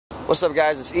What's up,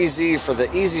 guys? It's EZ for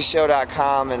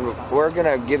theeasyshow.com, and we're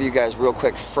gonna give you guys real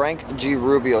quick Frank G.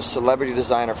 Rubio, celebrity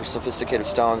designer for Sophisticated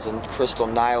Stones, and Crystal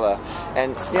Nyla.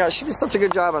 And you know, she did such a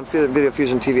good job on Video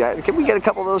Fusion TV. Can we get a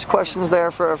couple of those questions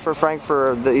there for Frank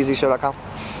for theeasyshow.com?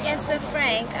 Yes. So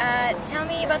Frank, tell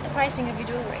me about the pricing of your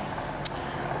jewelry.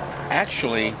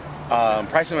 Actually,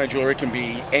 pricing of my jewelry can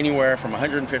be anywhere from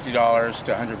 $150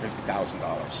 to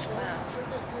 $150,000. Wow.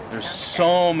 There's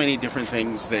so many different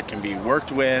things that can be worked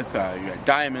with. You got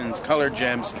diamonds, colored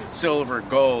gems, silver,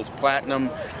 gold, platinum,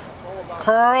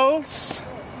 pearls,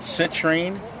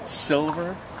 citrine,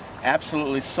 silver.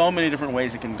 Absolutely, so many different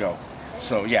ways it can go.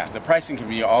 So yeah, the pricing can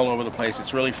be all over the place.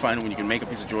 It's really fun when you can make a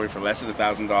piece of jewelry for less than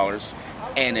 $1,000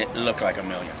 and it look like $1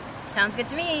 million. Sounds good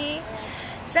to me.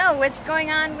 So what's going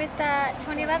on with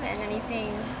 2011?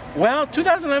 Anything? Well,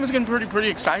 2011 is going to be pretty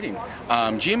exciting.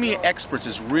 GME Experts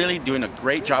is really doing a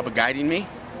great job of guiding me.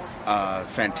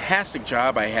 Fantastic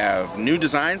job. I have new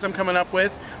designs I'm coming up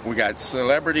with. We got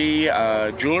celebrity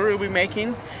jewelry we'll be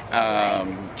making,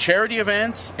 charity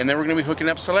events, and then we're going to be hooking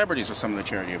up celebrities with some of the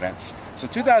charity events. So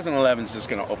 2011 is just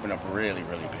going to open up really,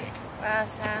 really big. Wow,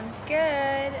 sounds good.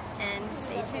 And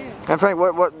stay tuned. And Frank,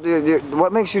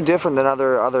 what makes you different than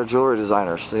other jewelry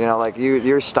designers? You know, like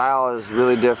your style is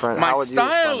really different. My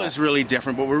style is really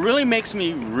different, but what really makes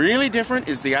me really different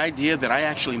is the idea that I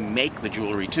actually make the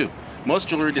jewelry too. Most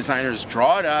jewelry designers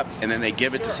draw it up and then they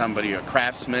give it to somebody, a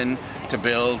craftsman, to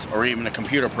build, or even a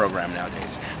computer program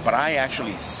nowadays. But I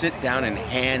actually sit down and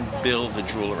hand build the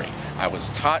jewelry. I was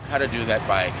taught how to do that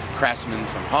by craftsmen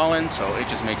from Holland, so it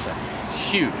just makes a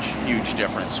huge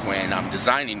difference when I'm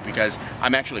designing because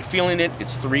I'm actually feeling it.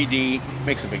 It's 3D,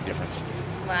 makes a big difference.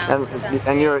 Wow.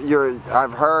 And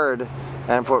I've heard,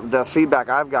 and for the feedback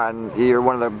I've gotten, you're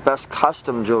one of the best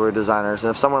custom jewelry designers. And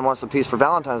if someone wants a piece for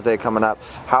Valentine's Day coming up,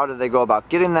 how do they go about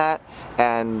getting that?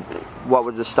 And what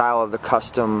would the style of the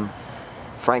custom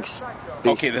Frank's be?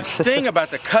 Okay, the thing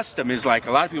about the custom is, like,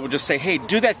 a lot of people just say, hey,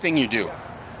 do that thing you do.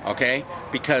 Okay?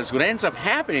 Because what ends up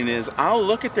happening is I'll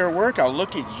look at their work, I'll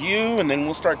look at you, and then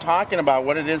we'll start talking about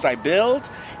what it is I build,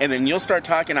 and then you'll start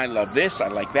talking, I love this, I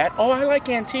like that, oh, I like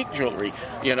antique jewelry,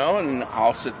 you know, and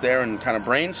I'll sit there and kind of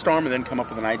brainstorm and then come up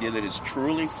with an idea that is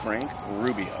truly Frank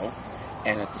Rubio,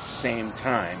 and at the same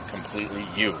time, completely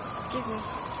you. Excuse me.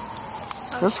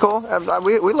 That's cool.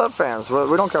 We love fans.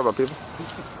 We don't care about people.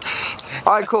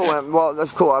 All right, cool. Well,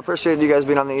 that's cool. I appreciate you guys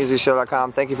being on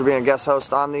theeasyshow.com. Thank you for being a guest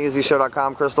host on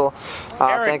theeasyshow.com, Crystal.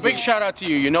 Eric, big shout out to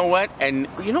you. You know what? And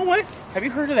you know what? Have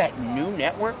you heard of that new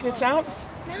network that's out?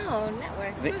 No,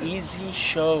 network. The Easy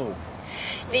Show.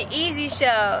 The Easy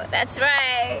Show. That's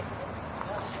right.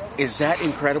 Is that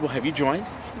incredible? Have you joined?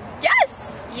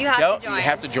 Yes. You have to join. You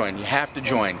have to join. You have to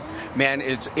join. Man,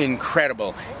 it's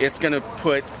incredible. It's going to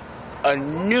put a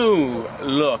new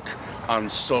look on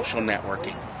social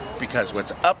networking. Because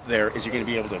what's up there is you're going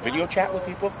to be able to video chat with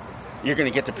people. You're going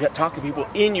to get to talk to people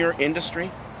in your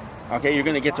industry. Okay, you're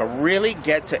going to get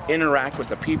to interact with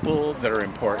the people that are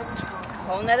important. A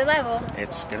whole nother level.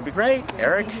 It's going to be great.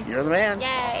 Eric, you're the man.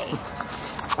 Yay.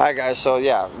 All right, guys. So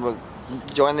yeah,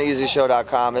 join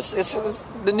theeasyshow.com. It's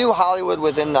the new Hollywood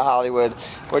within the Hollywood.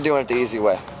 We're doing it the easy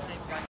way.